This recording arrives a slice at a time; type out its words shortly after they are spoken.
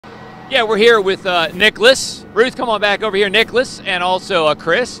Yeah, we're here with Nicholas. Ruth, come on back over here. Nicholas, and also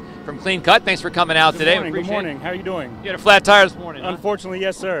Chris from Clean Cut. Thanks for coming out today. Good morning. How are you doing? You had a flat tire this morning, huh? Unfortunately,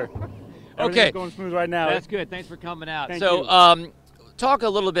 yes, sir. Okay. Everything's going smooth right now. That's good. Thanks for coming out. Thank so, you. Talk a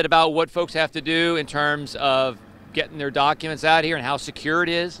little bit about what folks have to do in terms of getting their documents out here and how secure it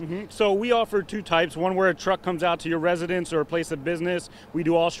is. So we offer two types. One where a truck comes out to your residence or a place of business. We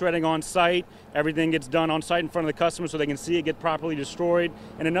do all shredding on site. Everything gets done on site in front of the customer so they can see it get properly destroyed.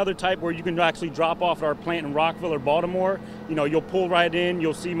 And another type where you can actually drop off at our plant in Rockville or Baltimore. You know, you'll pull right in.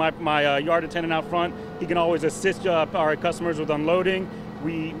 You'll see my yard attendant out front. He can always assist our customers with unloading.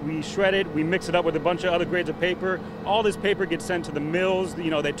 We shred it, we mix it up with a bunch of other grades of paper. All this paper gets sent to the mills.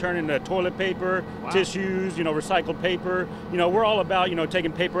 You know, they turn into toilet paper, tissues, you know, recycled paper. You know, we're all about, you know,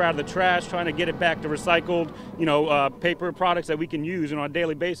 taking paper out of the trash, trying to get it back to recycled, you know, paper products that we can use on a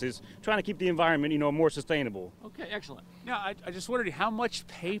daily basis, trying to keep the environment, you know, more sustainable. Okay, excellent. Now, I just wondered, how much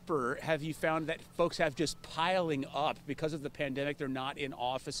paper have you found that folks have just piling up because of the pandemic? They're not in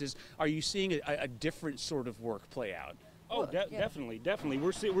offices. Are you seeing a different sort of work play out? Oh, definitely.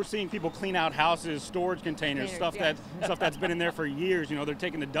 We're seeing people clean out houses, storage containers, stuff that's been in there for years. You know, they're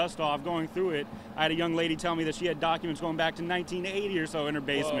taking the dust off, going through it. I had a young lady tell me that she had documents going back to 1980 or so in her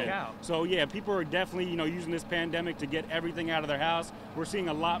basement. Whoa. So yeah, people are definitely, you know, using this pandemic to get everything out of their house. We're seeing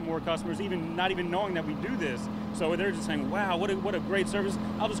a lot more customers even not even knowing that we do this. So they're just saying, wow, what a great service.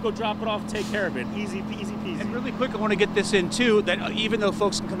 I'll just go drop it off and take care of it. Easy peasy. And really quick, I want to get this in too, that even though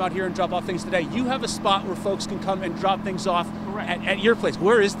folks can come out here and drop off things today, you have a spot where folks can come and drop things off at your place.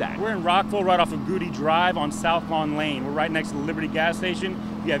 Where is that? We're in Rockville, right off of Goody Drive on South Lawn Lane. We're right next to the Liberty gas station.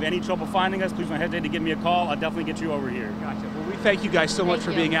 If you have any trouble finding us, please don't hesitate to give me a call. I'll definitely get you over here. Gotcha. Well, we thank you guys so much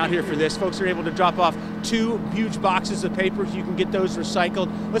for being out here for this. Folks are able to drop off 2 huge boxes of paper. You can get those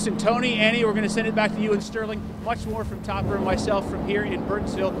recycled. Listen, Tony, Annie, we're going to send it back to you in Sterling. Much more from Topper and myself from here in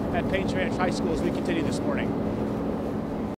Burtonsville at Paints Ranch High School as we continue this morning.